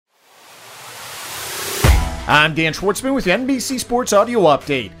I'm Dan Schwartzman with your NBC Sports Audio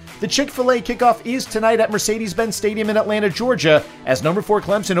Update. The Chick-fil-A kickoff is tonight at Mercedes-Benz Stadium in Atlanta, Georgia, as number 4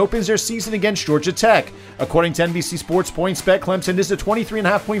 Clemson opens their season against Georgia Tech. According to NBC Sports PointsBet, Clemson is a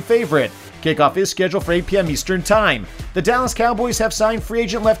 23.5-point favorite. Kickoff is scheduled for 8 p.m. Eastern Time. The Dallas Cowboys have signed free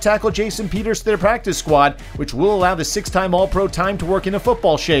agent left tackle Jason Peters to their practice squad, which will allow the 6-time All-Pro time to work into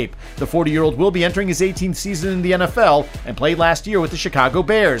football shape. The 40-year-old will be entering his 18th season in the NFL and played last year with the Chicago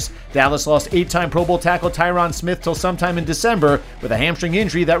Bears. Dallas lost 8-time Pro Bowl tackle Tyron Smith till sometime in December with a hamstring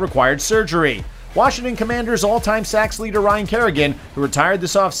injury that required surgery. Washington Commanders all-time sacks leader Ryan Kerrigan, who retired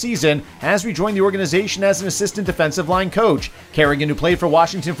this offseason, has rejoined the organization as an assistant defensive line coach. Kerrigan, who played for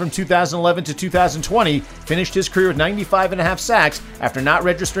Washington from 2011 to 2020, finished his career with 95.5 sacks after not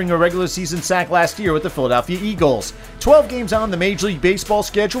registering a regular season sack last year with the Philadelphia Eagles. 12 games on the Major League Baseball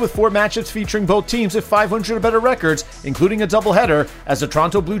schedule with 4 matchups featuring both teams with 500 or better records, including a doubleheader, as the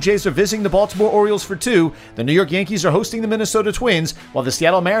Toronto Blue Jays are visiting the Baltimore Orioles for 2. The New York Yankees are hosting the Minnesota Twins, while the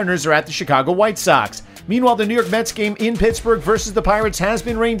Seattle Mariners are at the Chicago White Sox. Meanwhile, the New York Mets game in Pittsburgh versus the Pirates has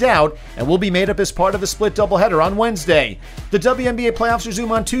been rained out and will be made up as part of a split doubleheader on Wednesday. The WNBA playoffs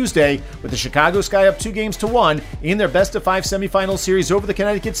resume on Tuesday, with the Chicago Sky up 2-1 in their best-of-5 semifinal series over the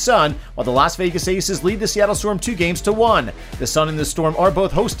Connecticut Sun, while the Las Vegas Aces lead the Seattle Storm 2-1. The Sun and the Storm are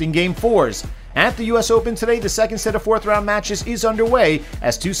both hosting Game 4s. At the U.S. Open today, the second set of fourth-round matches is underway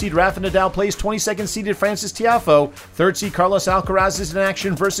as 2-seed Rafa Nadal plays 22nd-seeded Frances Tiafoe, 3rd-seed Carlos Alcaraz is in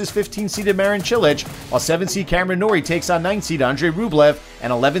action versus 15th-seeded Marin Cilic, while 7th-seed Cameron Norrie takes on 9th-seed Andrei Rublev,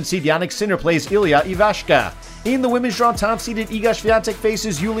 and 11th-seed Yannick Sinner plays Ilya Ivashka. In the women's draw, top-seeded Iga Swiatek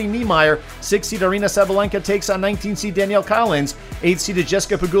faces Yuli Niemeyer, 6th-seed Arina Sabalenka takes on 19th-seed Danielle Collins, 8th-seeded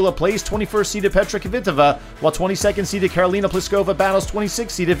Jessica Pegula plays 21st-seeded Petra Kvitova, while 22nd-seeded Karolina Pliskova battles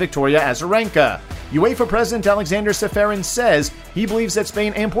 26th-seeded Victoria Azarenka. UEFA President Alexander Ceferin says he believes that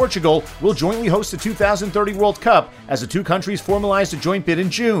Spain and Portugal will jointly host the 2030 World Cup as the two countries formalized a joint bid in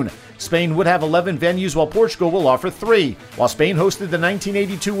June. Spain would have 11 venues while Portugal will offer 3. While Spain hosted the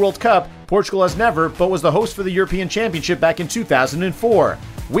 1982 World Cup, Portugal has never, but was the host for the European Championship back in 2004.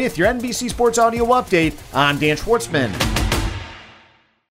 With your NBC Sports Audio Update, I'm Dan Schwartzman.